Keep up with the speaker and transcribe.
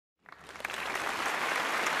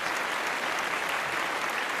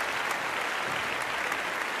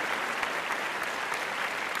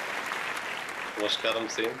Namaskaram,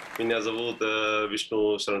 same. Меня зовут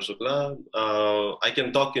Vishnu Shukla. I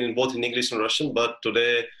can talk in both in English and Russian, but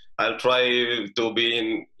today I'll try to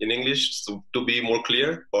be in English to be more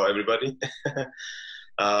clear for everybody.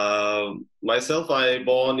 Myself, I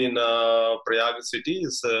born in Prayag city.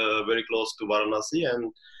 It's very close to Varanasi,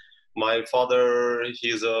 and my father,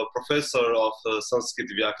 he's a professor of Sanskrit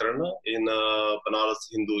Vyākaraṇa in Banaras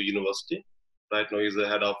Hindu University. Right now, he's the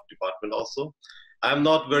head of department also. I'm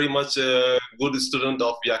not very much a good student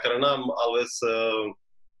of Vyākaraṇa. I'm always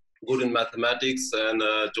good in mathematics and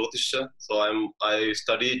Jyotisha. So I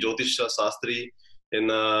study Jyotisha Shastri in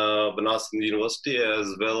Banaras Hindu University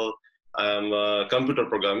as well. I'm a computer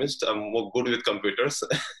programmist. I'm more good with computers.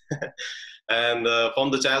 And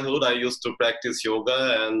from the childhood, I used to practice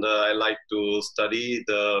yoga, and I like to study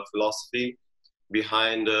the philosophy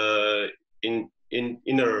behind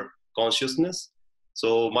inner consciousness.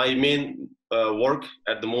 So my main work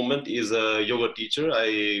at the moment is a yoga teacher.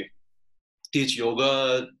 I teach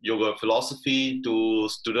yoga philosophy to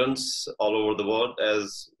students all over the world,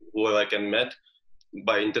 as who I can meet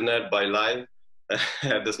by internet, by live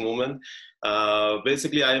at this moment.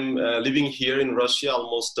 Basically, I'm living here in Russia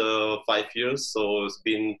almost 5 years. So it's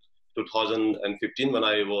been 2015 when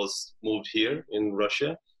I was moved here in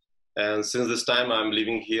Russia. And since this time, I'm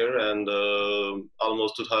living here, and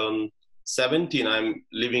almost 2017, I'm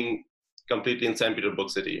living completely in St. Petersburg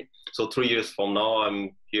city. So 3 years from now,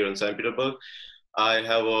 I'm here in St. Petersburg. I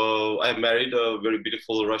have married a very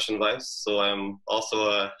beautiful Russian wife, so I'm also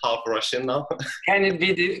a half Russian now. Can it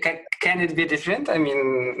be different? I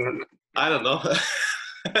mean, I don't know.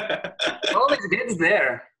 It always gets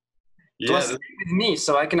there. It Yeah, was with me,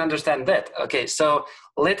 so I can understand that. Okay, so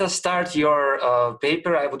let us start your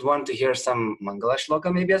paper. I would want to hear some Mangala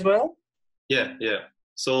Shloka maybe as well. yeah.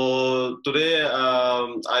 So today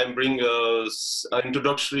I'm bringing an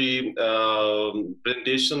introductory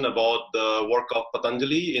presentation about the work of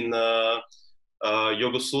Patanjali in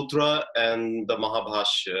Yoga Sutra and the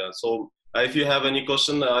Mahabhashya. So if you have any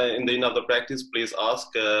question in the end of the practice, please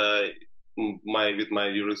ask. With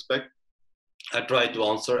my due respect, I try to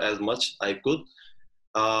answer as much I could.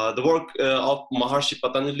 The work of Maharshi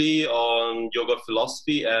Patanjali on yoga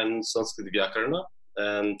philosophy and Sanskrit Vyākaraṇa.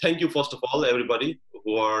 And thank you, first of all, everybody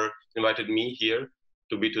who are invited me here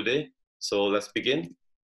to be today. So let's begin.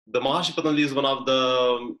 The Maharshi Patanjali is one of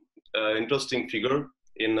the interesting figure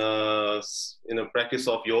in a practice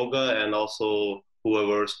of yoga, and also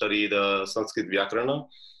whoever study the Sanskrit Vyākaraṇa.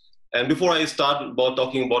 And before I start about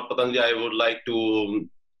talking about Patanjali, I would like to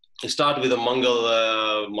start with a Mangal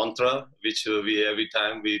mantra, which we every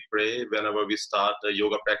time we pray whenever we start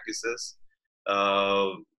yoga practices,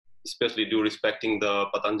 especially due respecting the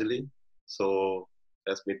Patanjali. So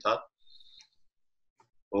let's be taught.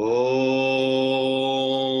 Om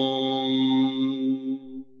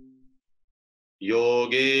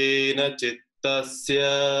Yogena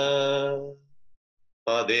Chittasya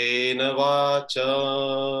Padena Vacha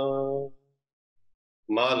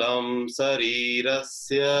Malam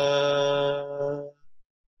Sarirasya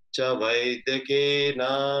Cha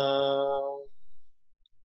Vaidyakena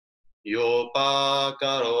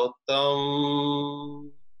Yopakarottam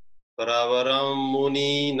Pravaram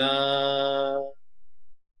Munina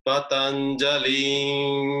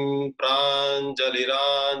Patanjalim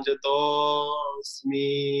Pranjaliranjatosmi.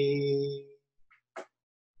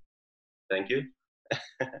 Thank you.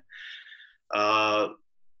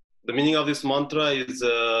 The meaning of this mantra is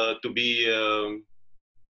to be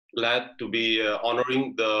glad to be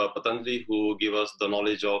honoring the Patanjali who give us the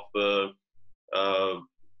knowledge of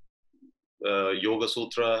Yoga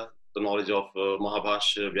Sutra, the knowledge of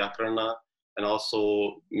Mahabhashya, Vyākaraṇa, and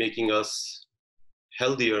also making us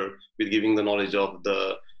healthier with giving the knowledge of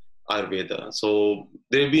the Ayurveda. So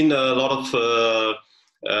there have been a lot of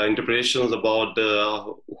interpretations about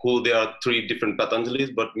who there are three different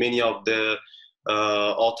Patanjalis, but many of the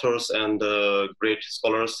authors and great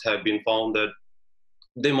scholars have been found that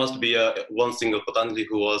there must be one single Patanjali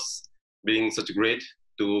who was being such great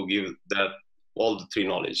to give that all the three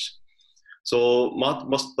knowledge. So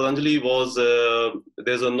Patanjali was,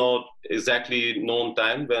 there's a not exactly known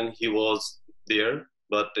time when he was there,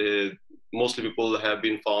 but mostly people have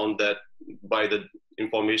been found that by the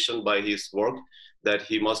information, by his work, that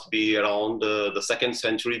he must be around the 2nd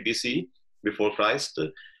century BC, before Christ.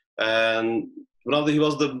 And he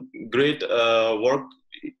was the great work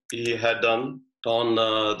he had done on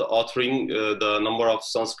the authoring the number of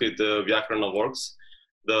Sanskrit Vyākaraṇa works.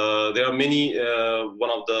 There are many, one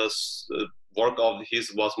of the work of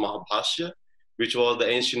his was Mahabhashya, which was the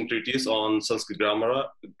ancient treatise on Sanskrit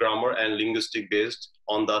grammar and linguistic based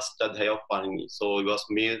on the Astadhyaya of Panini. So it was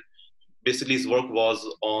made basically his work was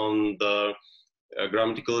on the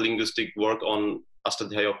grammatical linguistic work on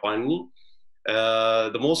Ashtadhyaya of Panini.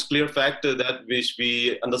 The most clear fact that which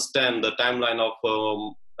we understand the timeline of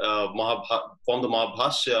from the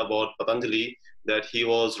Mahabhashya about Patanjali, that he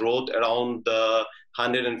was wrote around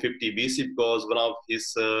 150 BC, because one of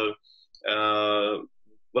his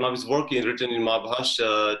work is written in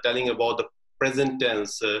Mahabhashya telling about the present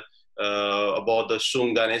tense, about the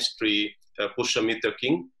Shung dynasty, Pushyamitra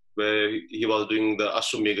king, where he was doing the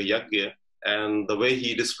Ashwamedha Yagya, and the way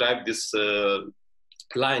he described this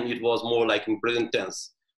line, it was more like in present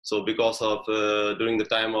tense. So because of during the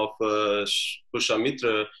time of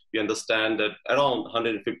Pushyamitra, we understand that around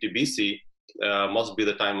 150 BC must be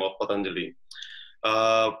the time of Patanjali.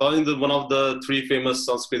 Probably one of the three famous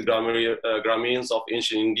Sanskrit grammarians of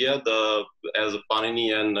ancient India, as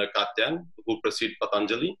Panini and Katyan, who precede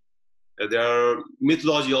Patanjali. There are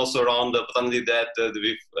mythology also around Patanjali that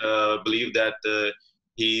we believe that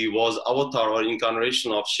he was avatar or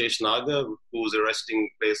incarnation of Sheshnaga, who's a resting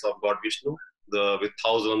place of God Vishnu, with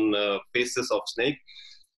 1,000 faces of snake.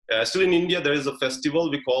 Still in India, there is a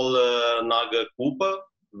festival we call Naga Kupa,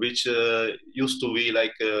 which used to be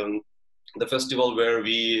like the festival where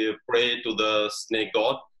we pray to the snake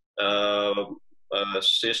god,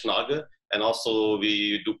 Sheshnaga, and also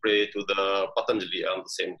we do pray to the Patanjali on the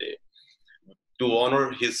same day, to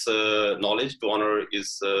honor his knowledge, to honor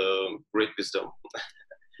his great wisdom.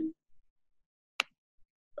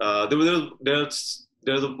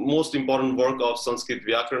 There's the most important work of Sanskrit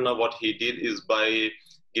Vyākaraṇa. What he did is by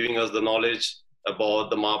giving us the knowledge about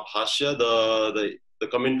the Mahabhashya, the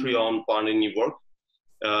commentary on Panini work.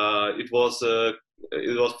 It was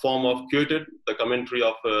form of curated, the commentary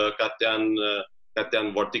of Katyan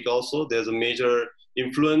Vartika also. There's a major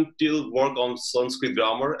influential work on Sanskrit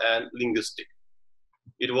grammar and linguistic.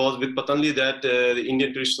 It was with Patanjali that the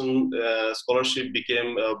Indian tradition scholarship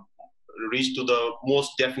became reached to the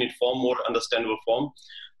most definite form, more understandable form,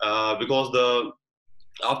 because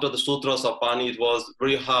after the sutras of Pani, it was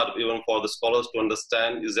very hard even for the scholars to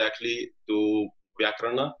understand exactly to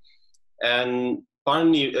Vyākaraṇa. And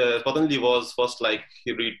Patanjali was first like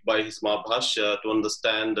he read by his Mahabhashya to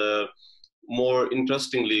understand more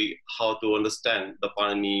interestingly how to understand the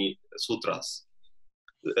Panini sutras.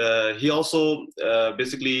 He also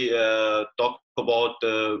basically talked about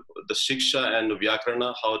the Shiksha and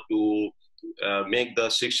Vyākaraṇa, how to make the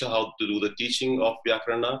Shiksha, how to do the teaching of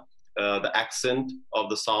Vyākaraṇa, the accent of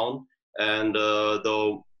the sound, and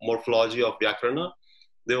the morphology of Vyākaraṇa.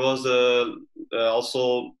 There was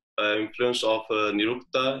also influence of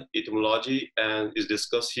Nirukta etymology, and is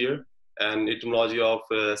discussed here, and etymology of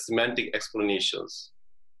semantic explanations.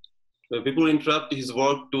 People interrupt his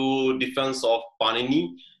work to defense of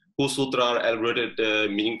Panini, whose sutra are elaborated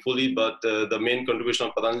meaningfully, but the main contribution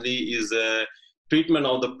of Patanjali is treatment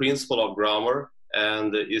of the principle of grammar,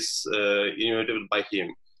 and is innovated by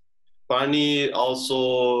him. Panini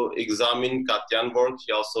also examined Katyan work.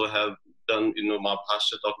 He also have done,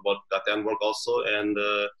 Mahabhashya, talk about Katyan work also, and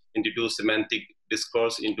introduced semantic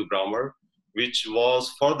discourse into grammar, which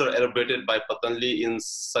was further elaborated by Patanjali in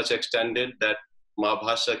such extent that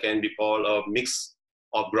Mahabhashya can be called a mix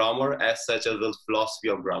of grammar as such as the philosophy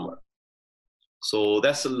of grammar. So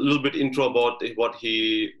that's a little bit intro about what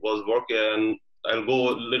he was working, and I'll go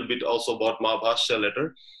a little bit also about Mahabhashya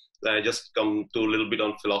later. I just come to a little bit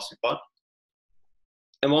on philosophy part.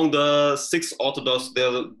 Among the six orthodox, there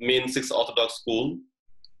are the main six orthodox school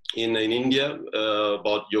in India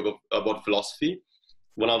about yoga, about philosophy.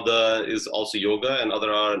 One of the is also yoga, and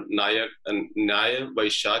other are Nyaya,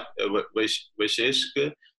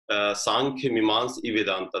 Vaisheshika, Sankhya, Mimamsa,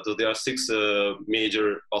 Vedanta. So there are six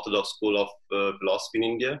major orthodox school of philosophy in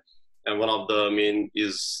India, and one of the main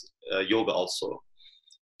is yoga also.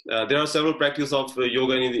 There are several practices of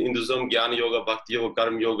yoga in Hinduism: Jnana Yoga, Bhakti Yoga,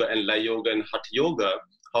 Karma Yoga, and Laya Yoga, and Hatha Yoga.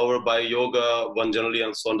 However, by yoga, one generally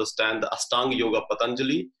also understand the Ashtanga Yoga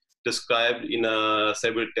Patanjali, described in a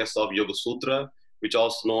separate text of Yoga Sutra, which is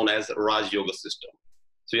also known as Raj Yoga system.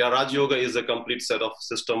 So yeah, Raj Yoga is a complete set of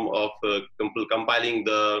system of compiling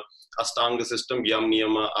the Ashtanga system: Yam,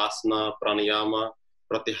 Niyama, Asana, Pranayama,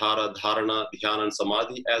 Pratyahara, Dharana, Dhyana, and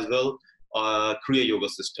Samadhi, as well Kriya Yoga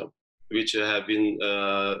system, which have been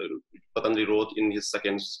Patanjali wrote in his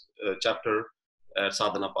second chapter at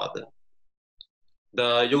Sadhana Pada.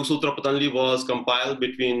 The Yoga Sutra Patanjali was compiled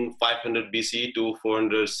between 500 BC to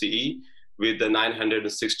 400 CE with the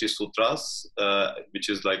 960 sutras, which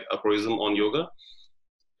is like aphorism on yoga.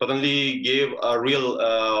 Patanjali gave a real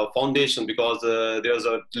foundation, because there's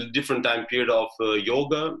a different time period of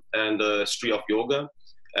yoga and history of yoga.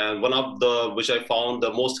 And one of which I found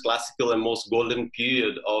the most classical and most golden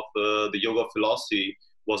period of the yoga philosophy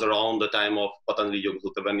was around the time of Patanjali Yoga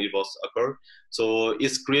Sutra, when it was occurred. So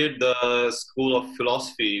it's created the school of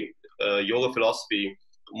philosophy, yoga philosophy,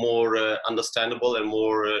 more understandable and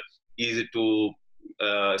more easy to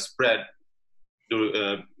spread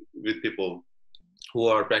with people who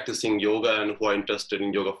are practicing yoga and who are interested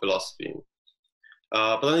in yoga philosophy.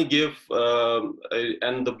 Patanjali gave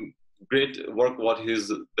and the great work what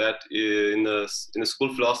is that in the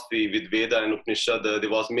school philosophy with Veda and Upanishad. There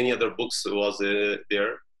was many other books was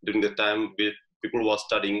there during the time people was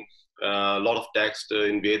studying a lot of text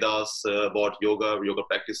in Vedas about yoga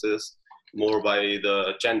practices, more by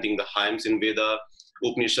the chanting the hymns in Veda.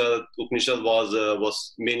 Upanishad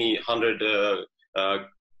was many hundred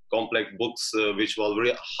complex books which was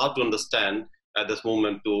very hard to understand at this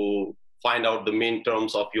moment, to find out the main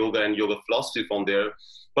terms of yoga and yoga philosophy from there.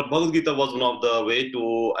 But Bhagavad Gita was one of the way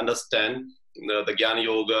to understand the Jnana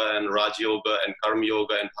Yoga and Raj Yoga and Karma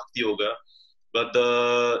Yoga and Bhakti Yoga. But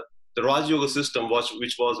the Raj Yoga system,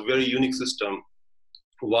 which was a very unique system,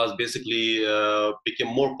 was basically became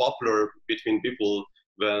more popular between people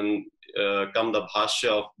when come the first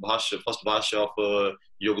bhashya of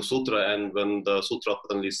Yoga Sutra, and when the Sutra of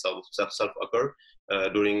Patanjali self occurred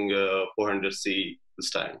during 400 CE this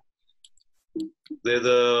time.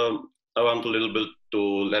 I want a little bit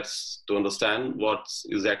to understand what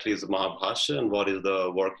exactly is Mahabhashya and what is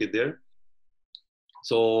the work there.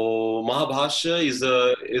 So Mahabhashya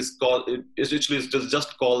is called, it's actually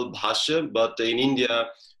just called Bhashya, but in India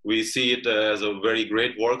we see it as a very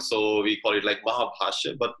great work, so we call it like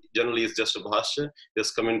Mahabhashya, but generally it's just a Bhashya,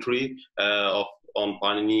 just commentary on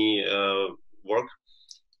Panini work,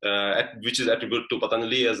 which is attributed to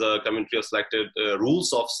Patanjali as a commentary of selected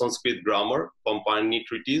rules of Sanskrit grammar from Panini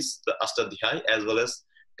treatise, the Astadhyay, as well as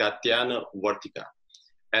Katyayana Vartika.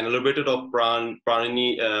 And elaborated of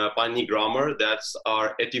Panini grammar, that's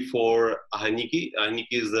our 84 Ahaniki. Ahaniki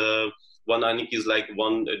is one Ahaniki is like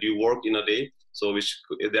one due work in a day. So which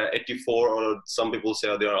there are 84, or some people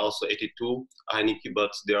say there are also 82 Ahaniki,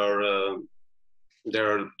 but there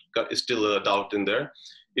are still a doubt in there.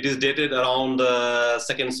 It is dated around the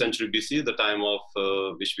 2nd century BC, the time of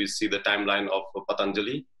which we see the timeline of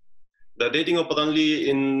Patanjali. The dating of Patanjali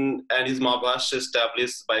and his Mahabhashya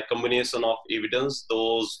established by a combination of evidence,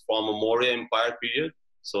 those from a Maurya Empire period.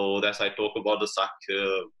 So that's I talk about the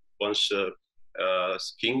Sakya Vansha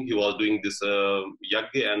king. He was doing this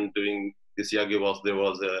yagya, and doing this yagya there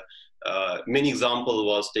was many example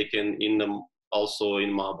was taken in also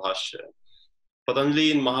in Mahabhashya.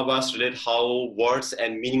 Patanjali in Mahabhashya relate how words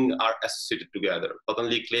and meaning are associated together.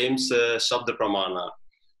 Patanjali claims Shabda Pramana.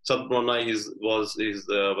 Shabda Pramana is one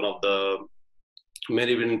of the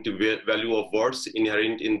many value of words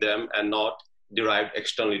inherent in them and not derived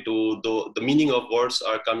externally. The meaning of words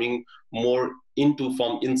are coming more into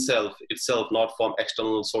from itself, not from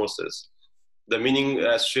external sources. The meaning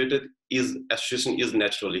association is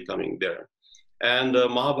naturally coming there. And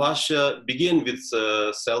Mahabhashya begin with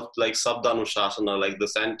self like Sabda Anushasana, like the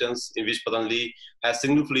sentence in which Patanjali has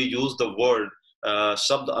significantly used the word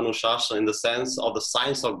Shabda Anushasana in the sense of the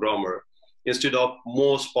science of grammar, instead of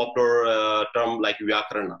most popular term like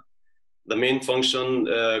Vyākaraṇa. The main function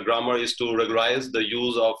grammar is to regularize the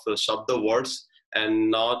use of Shabda words and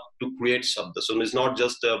not to create Shabda. So it's not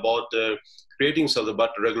just about creating Shabda,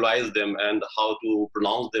 but regularize them and how to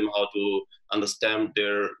pronounce them, how to understand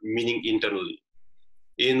their meaning internally.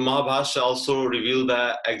 In Mahabhashya also reveal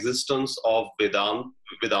the existence of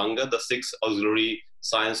Vedanga, the 6 auxiliary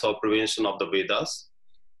science of prevention of the Vedas.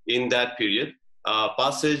 In that period,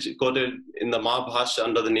 passage quoted in the Mahabhashya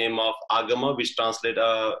under the name of Agama, which translate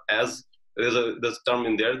as, there's a term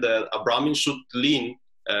in there, that a Brahmin should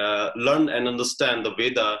learn and understand the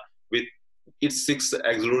Veda with its 6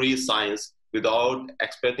 auxiliary science without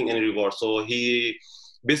expecting any reward. So he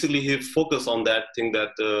focused on that thing,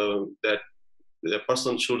 that the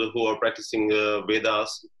person who are practicing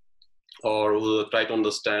Vedas, or who try to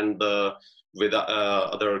understand the Veda,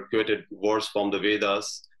 other created words from the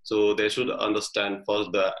Vedas. So they should understand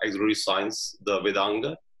first the auxiliary science, the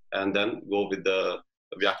Vedanga, and then go with the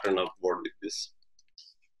Vyākaraṇa word with this.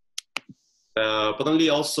 Patanjali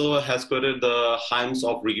also has quoted the hymns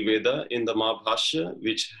of Rig Veda in the Mahabhashya,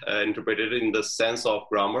 which interpreted in the sense of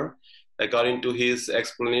grammar. According to his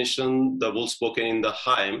explanation, the words spoken in the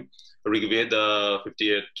hymn, Rig Veda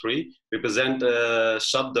 58.3, represent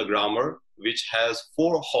Shabda grammar, which has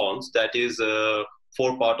 4 horns, that is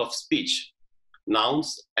 4 parts of speech,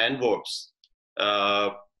 nouns and verbs,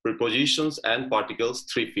 prepositions and particles,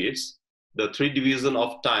 3 feet, the 3 divisions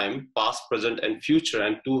of time, past, present, and future,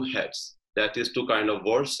 and 2 heads. that is two kind of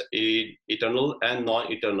words, eternal and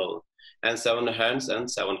non-eternal, and 7 hands and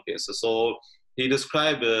 7 faces. So he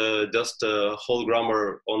described just a whole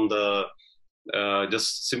grammar on the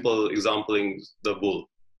just simple exampling the bull,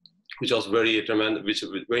 which was very tremendous, which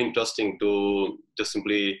was very interesting to just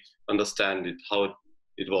simply understand it, how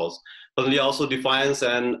it was. Patanjali also defines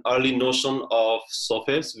an early notion of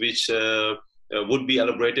sophes, which would be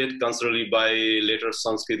elaborated considerably by later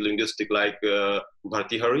Sanskrit linguistic like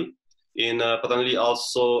Bhartihari. In Patanjali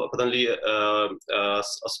also, a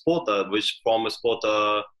spota, which from a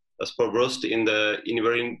spota is perversed in the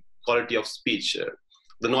invariant quality of speech.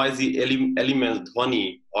 The noisy element,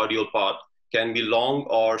 dhvani, audio part, can be long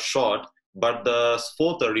or short, but the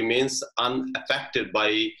spota remains unaffected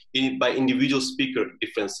by individual speaker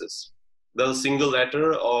differences. The single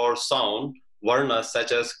letter or sound, varna,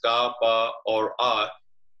 such as ka, pa, or a,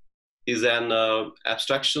 is an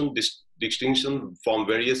abstraction distinction from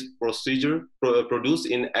various procedure produced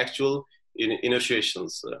in actual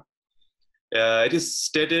enunciations. It is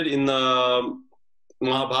stated in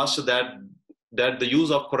Mahabhashya that the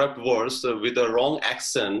use of corrupt words with a wrong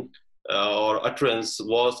accent or utterance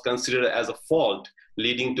was considered as a fault,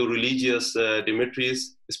 leading to religious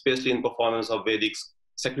dimitries, especially in performance of Vedic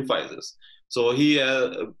sacrifices. So he,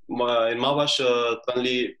 in Mahabhashya,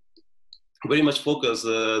 Patanjali very much focus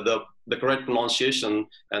the correct pronunciation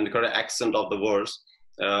and the correct accent of the words.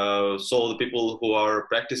 So the people who are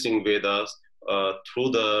practicing Vedas through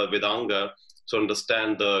the Vedanga to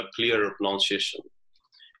understand the clear pronunciation.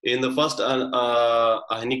 In the first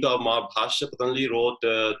Ahanika of Mahabhashya, Patanjali wrote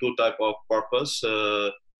two types of purpose,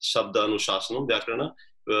 Shabda Anushasana, Vyākaraṇa,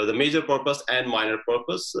 the major purpose and minor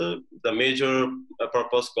purpose. The major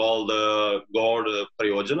purpose called God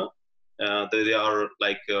Prayojana. They are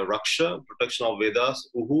like Raksha, protection of Vedas.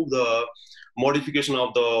 Uhu, the modification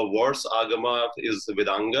of the words, Agama is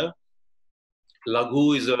Vedanga.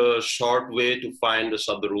 Laghu is a short way to find the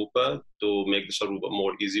Shabdarupa, to make the Shabdarupa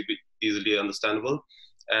more easily understandable.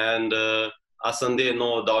 And Asande,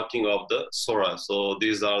 no doubting of the Sora. So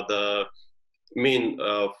these are the main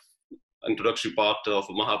introductory part of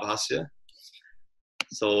Mahabhashya.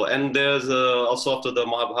 So, and there's also after the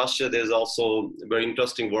Mahabhashya, there's also a very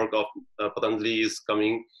interesting work of Patanjali is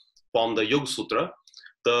coming from the Yoga Sutra.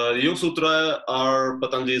 The Yoga Sutra are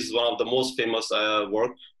Patanjali's one of the most famous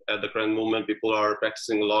work at the current moment. People are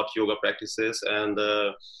practicing a lot yoga practices, and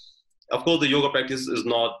of course the yoga practice is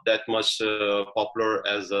not that much popular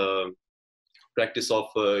as a practice of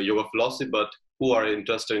yoga philosophy, but who are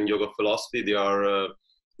interested in yoga philosophy, they are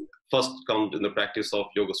first come in the practice of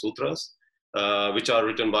Yoga Sutras, which are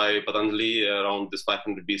written by Patanjali around this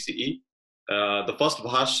 500 BCE. The first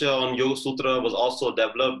Bhashya on Yoga Sutra was also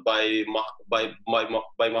developed by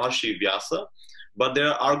Maharshi Vyasa, but there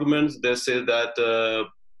are arguments that say that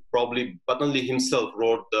probably Patanjali himself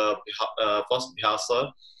wrote the first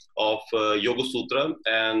Vyasa of Yoga Sutra,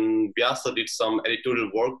 and Vyasa did some editorial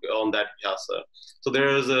work on that Vyasa. So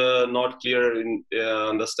there is a not clear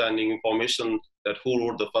understanding information that who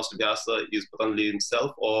wrote the first Vyasa is Patanjali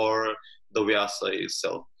himself or the Vyasa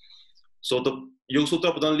itself. So the Yoga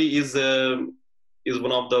Sutra Patanjali is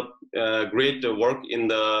one of the great work in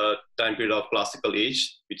the time period of classical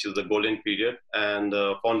age, which is the golden period and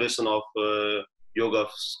foundation of yoga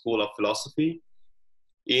school of philosophy.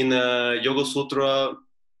 In Yoga Sutra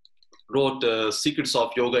wrote secrets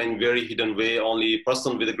of yoga in very hidden way. Only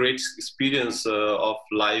person with a great experience of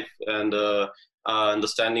life and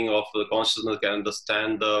understanding of the consciousness can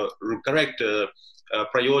understand the correct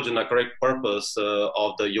prayojana, correct purpose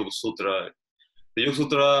of the Yoga Sutra. The Yoga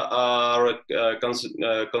Sutra are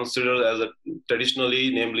considered as traditionally,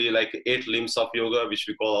 namely like 8 limbs of yoga, which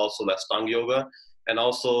we call also the Ashtanga Yoga. And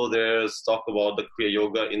also there's talk about the Kriya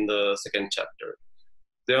Yoga in the 2nd chapter.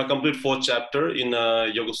 There are complete 4 chapters in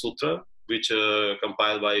Yoga Sutra, which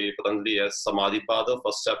compiled by Patanjali as Samadhi Pada,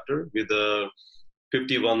 1st chapter, with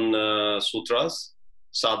 51 sutras,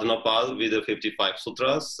 Sadhana Pad with 55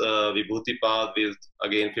 sutras, Vibhuti Pad with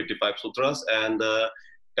again 55 sutras, and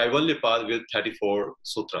Kaivalya Pad with 34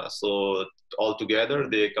 sutras. So altogether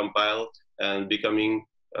they compile and becoming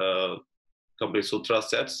complete sutra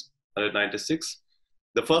sets, 196.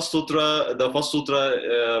 The first sutra,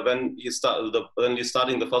 when he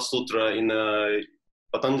starting the first sutra in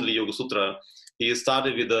Patanjali Yoga Sutra, he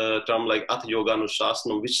started with the term like Atha Yoga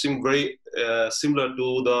Anushasana, which seemed very similar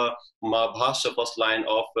to the Mahabhashya first line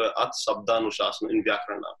of Atha Shabda Anushasana in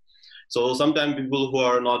Vyākaraṇa. So sometimes people who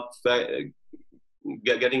are not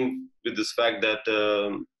getting with this fact that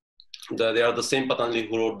they are the same Patanjali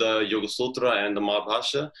who wrote the Yoga Sutra and the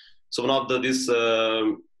Mahabhashya. So one of this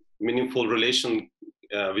meaningful relation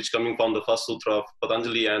which coming from the first sutra of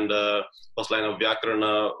Patanjali and first line of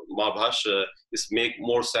Vyākaraṇa Mahabhashya, is make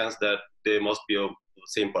more sense that they must be of the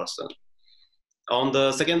same person. On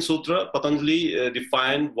the second sutra, Patanjali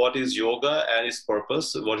defined what is yoga and its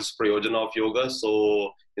purpose, what is prayojana of yoga.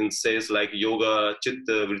 So it says like yoga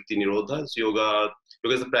chitta vritti nirodha. So yoga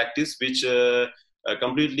is a practice which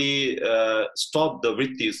completely stop the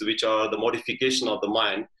vrittis, which are the modification of the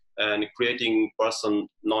mind, and creating person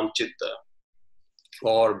non-chitta,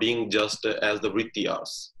 or being just as the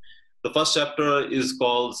vrittiyas. The first chapter is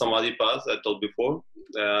called Samadhi Path, I told before.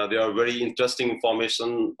 There are very interesting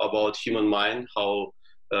information about human mind, how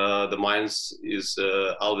the mind is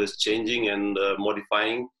always changing and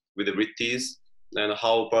modifying with the vrittis, and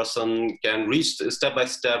how a person can reach step by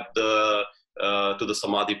step to the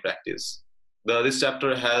Samadhi practice. This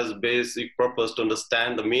chapter has basic purpose to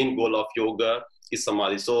understand the main goal of yoga is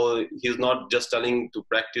Samadhi. So he's not just telling to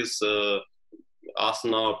practice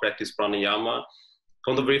asana or practice pranayama.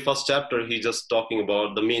 From the very first chapter, he's just talking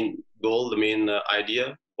about the main goal, the main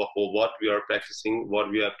idea of what we are practicing, what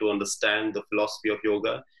we have to understand, the philosophy of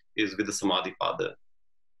yoga is with the Samadhi Pada.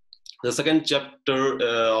 The second chapter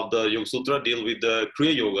of the Yoga Sutra deal with the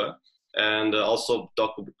Kriya Yoga, and also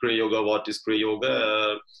talk about Kriya Yoga, what is Kriya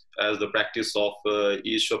Yoga, as the practice of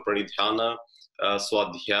Ishvara Pranidhyana,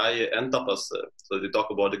 Swadhyaya, and Tapasa. So they talk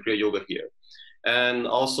about the Kriya Yoga here. And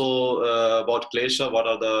also about klesha, what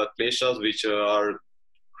are the kleshas which are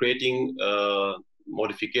creating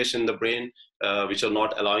modification in the brain, which are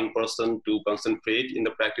not allowing person to concentrate in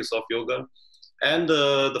the practice of yoga. And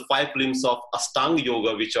the 5 limbs of Ashtanga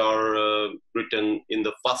Yoga, which are written in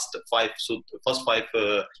the first five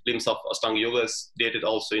limbs of Ashtanga Yoga, is dated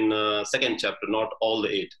also in second chapter, not all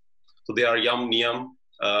the 8. So they are Yam, Niyam,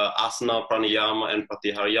 Asana, Pranayama, and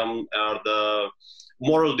Pratyahara. Yam are the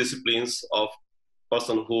moral disciplines of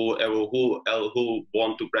person who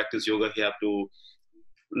want to practice yoga. He have to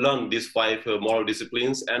learn these 5 moral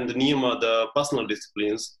disciplines, and the niyama, the personal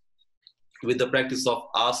disciplines, with the practice of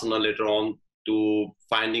asana later on to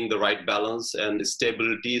finding the right balance and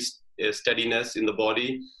stability, steadiness in the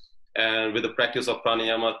body, and with the practice of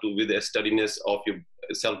pranayama to with the steadiness of your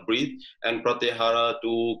self-breathe, and pratyahara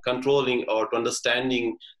to controlling or to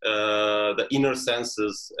understanding the inner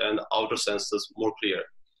senses and outer senses more clear.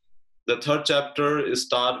 The third chapter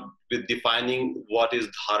start with defining what is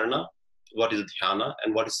dharana, what is dhyana,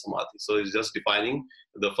 and what is samadhi. So it's just defining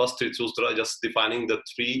the first 3 sutra, just defining the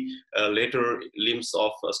 3 later limbs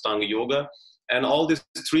of Ashtanga Yoga. And all these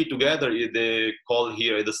 3 together, they call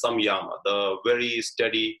here the samyama, the very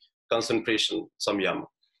steady concentration samyama.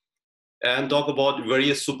 And talk about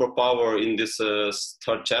various superpower in this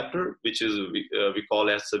third chapter, which is we call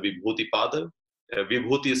as Vibhuti Pada.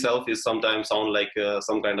 Vibhuti itself is sometimes sound like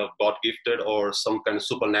some kind of God-gifted or some kind of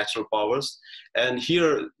supernatural powers. And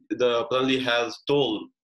here the Patanjali has told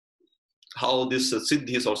how this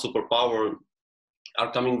siddhis or superpower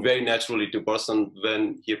are coming very naturally to person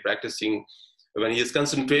when he practicing, when he is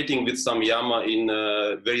concentrating with samyama in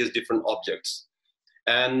various different objects.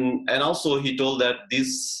 And also he told that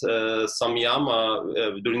this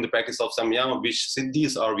samyama, during the practice of samyama, which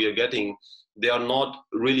siddhis we are getting, they are not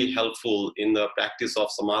really helpful in the practice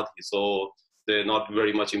of samadhi. So they're not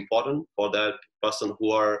very much important for that person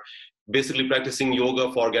who are basically practicing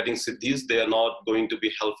yoga for getting siddhis. They are not going to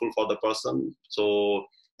be helpful for the person. So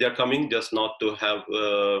they are coming just not to have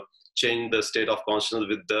change the state of consciousness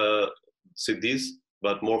with the siddhis,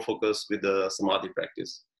 but more focused with the samadhi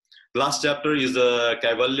practice. The last chapter is the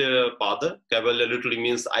Kaivalya Pada. Kaivalya literally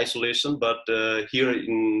means isolation, but here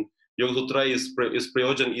in Yoga Sutra is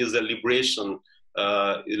prayojan is a liberation.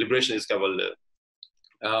 Liberation is Kaivalya.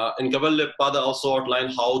 In Kaivalya Pada also outline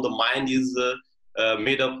how the mind is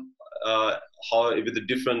made up, how with the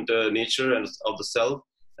different nature and of the self,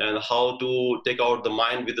 and how to take out the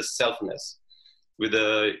mind with the selfness, with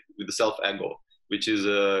the self-ego, which is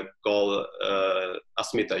called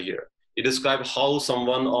asmita here. It describes how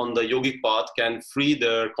someone on the yogic path can free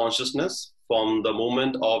their consciousness from the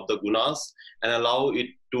movement of the gunas and allow it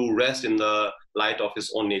to rest in the light of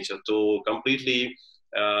his own nature, to completely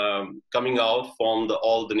coming out from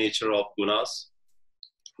all the nature of gunas,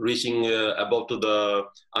 reaching above to the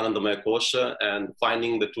Anandamaya Kosha and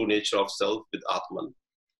finding the true nature of self with Atman.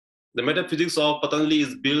 The metaphysics of Patanjali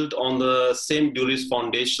is built on the same dualist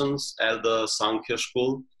foundations as the Sankhya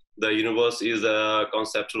school. The universe is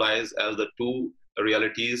conceptualized as the 2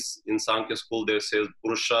 realities. In Sankhya school, there says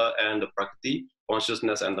Purusha and the Prakriti,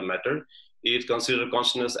 consciousness and the matter. It considers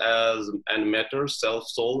consciousness as and matter, self,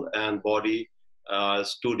 soul, and body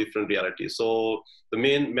as 2 different realities. So the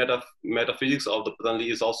main metaphysics of the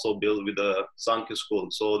Patanjali is also built with the Sankhya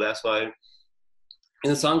school. So that's why in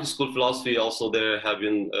the Sanskrit school philosophy also there have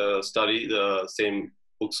been studied the same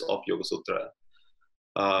books of Yoga Sutra.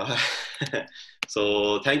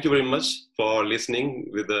 So thank you very much for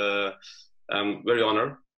listening. I'm very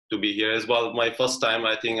honored to be here as well. My first time,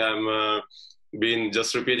 I think I'm been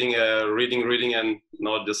just repeating, reading, and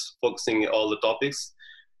not just focusing all the topics.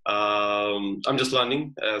 I'm just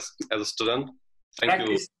learning as a student. Thank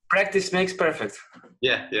you. Practice makes perfect.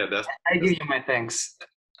 Yeah. I give you my thanks.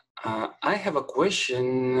 I have a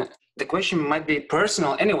question. The question might be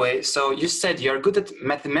personal anyway. So you said you're good at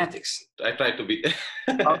mathematics. I try to be.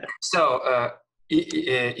 Okay. So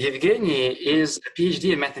Yevgeny is a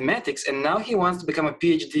PhD in mathematics, and now he wants to become a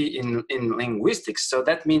PhD in linguistics. So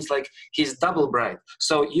that means like he's double bright.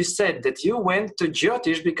 So you said that you went to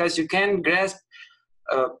Jyotish because you can grasp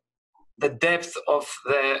the depth of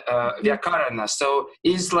the Vyākaraṇa. So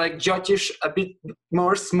is like Jyotish a bit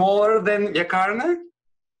more smaller than Vyākaraṇa?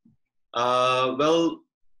 Well,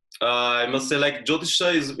 I must say, like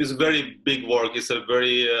Jyotisha is very big work. It's a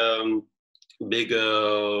very big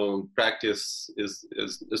practice. Is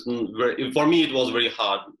very, for me it was very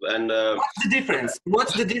hard. And what's the difference?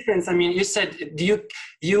 What's the difference? I mean, you said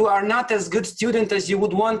you are not as good student as you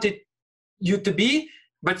would want you to be,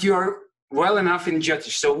 but you are well enough in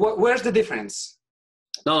Jyotish. So where's the difference?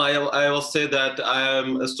 No, I will say that I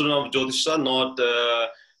am a student of Jyotisha, not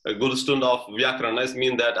a good student of Vyākaraṇa. It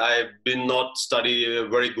means that I've been not study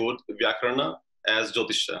very good Vyākaraṇa as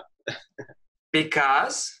Jyotisha.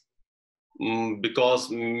 Because? Because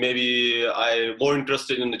maybe I'm more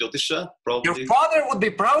interested in the Jyotisha, probably. Your father would be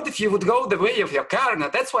proud if you would go the way of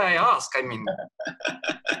Vyākaraṇa. That's why I ask. I mean,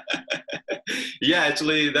 yeah,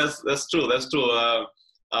 actually, that's true. That's true.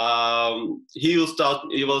 He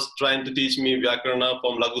was trying to teach me Vyākaraṇa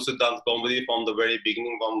from Laghu Siddhanta Kaumudi from the very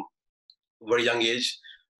beginning, from very young age.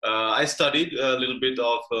 I studied a little bit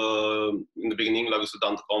of in the beginning Laghu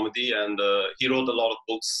Siddhanta Kaumudi, and he wrote a lot of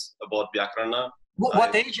books about Vyākaraṇa.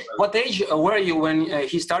 What age were you when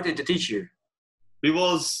he started to teach you? He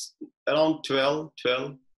was around 12,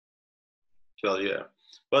 yeah.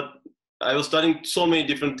 But I was studying so many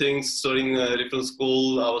different things, studying different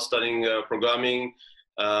school. I was studying programming,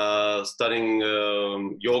 studying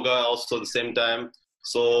yoga also at the same time.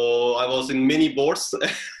 So I was in many boards.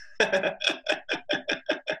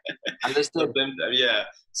 Understood. Yeah.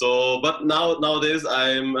 So, but nowadays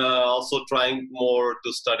I'm also trying more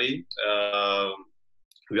to study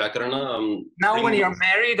Vyākaraṇa. Now, when you're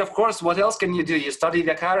married, of course, what else can you do? You study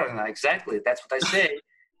Vyākaraṇa. Exactly. That's what I say.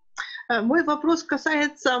 Мой вопрос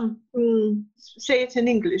касается, say it in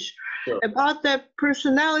English, Sure. about the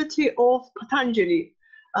personality of Patanjali.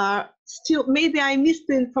 Still, maybe I missed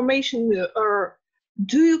the information, or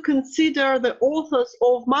do you consider the authors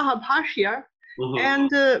of Mahabhashya and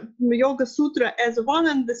Yoga Sutra as one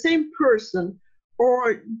and the same person,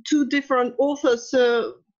 or two different authors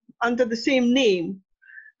under the same name?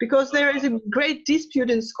 Because there is a great dispute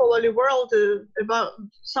in scholarly world about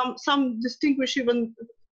some distinguish even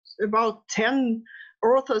about 10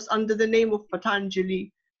 authors under the name of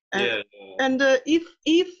Patanjali. And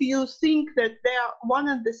if you think that they are one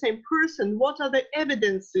and the same person, what are the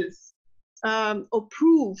evidences or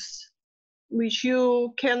proofs which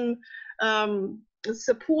you can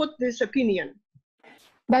support this opinion?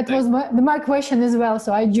 That was my question as well.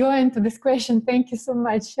 So I joined to this question. Thank you so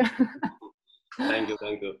much. Thank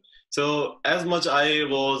you. So as much I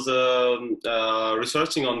was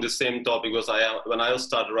researching on this same topic, because when I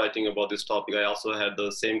started writing about this topic, I also had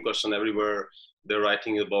the same question everywhere. They're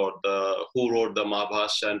writing about who wrote the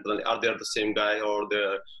Mahabhashya, and are they the same guy or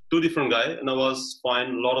they're two different guys? And I was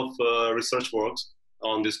finding a lot of research works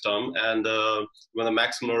on this term. And when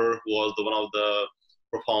Max Muller, who was one of the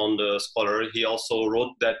profound scholar, he also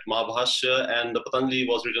wrote that Mahabhashya and the Patanjali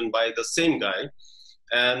was written by the same guy.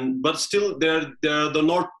 But still, they're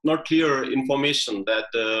not clear information, that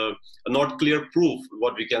not clear proof,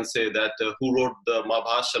 what we can say, that who wrote the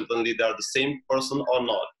Mahabhashya and Patanjali, they are the same person or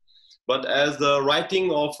not. But as the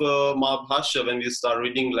writing of Mahabhashya, when we start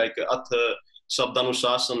reading like Atha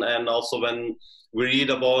Shabdanushasana, and also when we read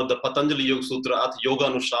about the Patanjali Yoga Sutra, Atha Yoga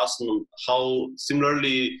Anushasana, how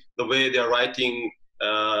similarly the way they are writing,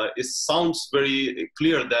 it sounds very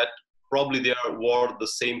clear that probably they were the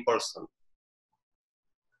same person.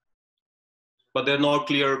 But they're not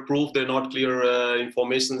clear proof, they're not clear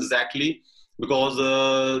information exactly, because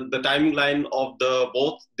the timeline of the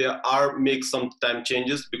both, there make some time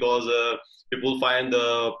changes, because people find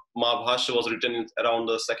the Mahabhashya was written around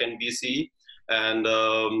the 2nd BCE, and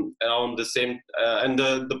around the same, and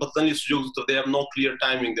the Patanjali Yoga Sutra, they have no clear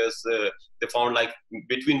timing. They found like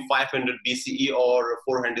between 500 BCE or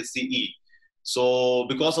 400 CE. So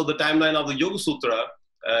because of the timeline of the Yoga Sutra,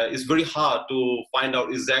 it's very hard to find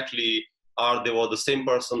out exactly are they were the same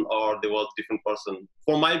person or they were a different person.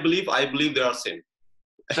 For my belief, I believe they are same.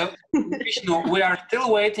 So, Vishnu, we are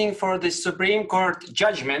still waiting for the Supreme Court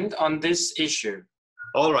judgment on this issue.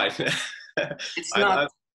 All right. It's not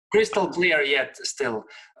crystal clear yet still.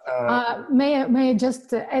 May I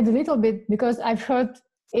just add a little bit, because I've heard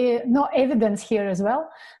no evidence here as well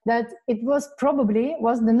that it was probably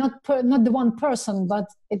not the one person, but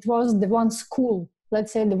it was the one school.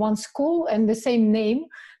 Let's say the one school and the same name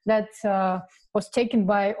that was taken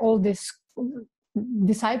by all these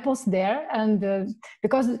disciples there. And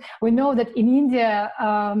because we know that in India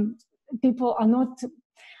people are not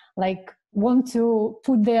like want to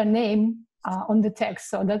put their name on the text,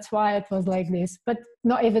 so that's why it was like this, but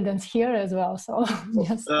no evidence here as well. So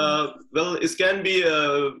yes. Well, it can be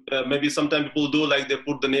maybe sometimes people do like they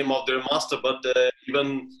put the name of their master, but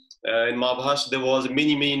even in Mahabharata there was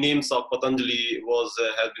many names of Patanjali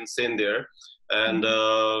has been seen there, and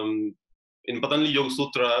in Patanjali Yoga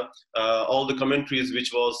Sutra all the commentaries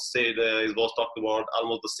which was said it was talked about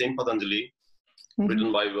almost the same Patanjali,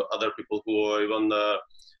 written by other people who were even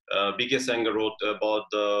B.K. Sanger wrote about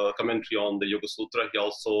the commentary on the Yoga Sutra. He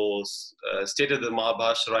also stated that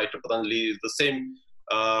Mahabharata writer Patanjali is the same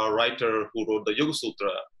writer who wrote the Yoga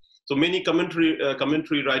Sutra. So many commentary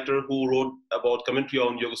writer who wrote about commentary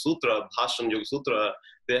on Yoga Sutra, Bhashan Yoga Sutra,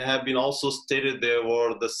 they have been also stated they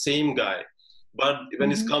were the same guy. But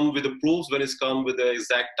when it's come with the proofs, when it's come with the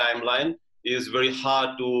exact timeline, it is very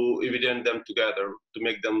hard to evidence them together, to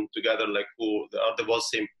make them together like who are the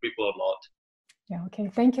same people or not. Yeah, okay.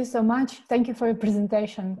 Thank you so much. Thank you for your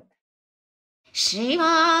presentation.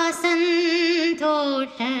 Shiva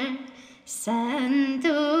Santosha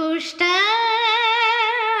Santushta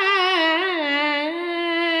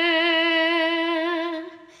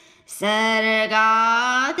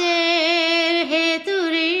Sargadir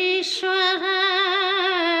Heturishwara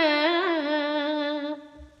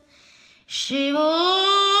Shivo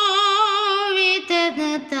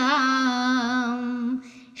Vitanatam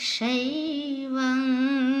Shaivam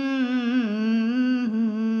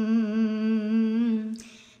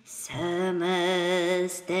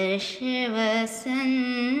Samasta Shiva Sannidhi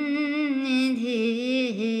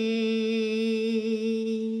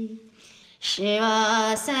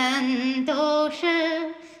Shiva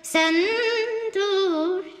Santosha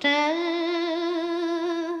Santushta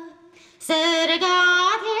Sargadir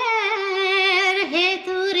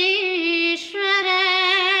Heturishwara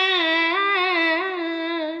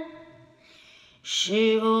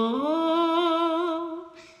Shivo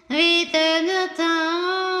Vitanatam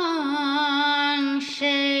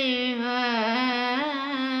Shivam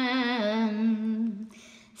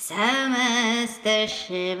Samasta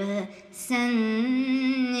Shiva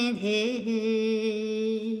Sannidhi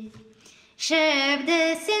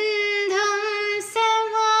Shabda Sindhum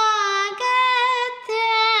Samagata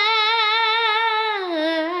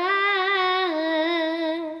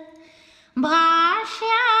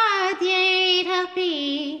Bhashyadyerapi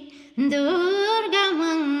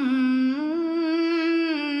Durgamam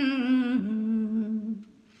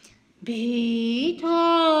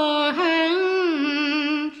Bhitoham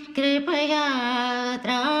Kripaya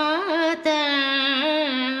Tratar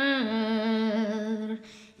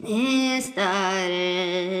Nistare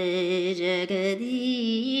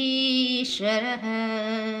Jagadishvara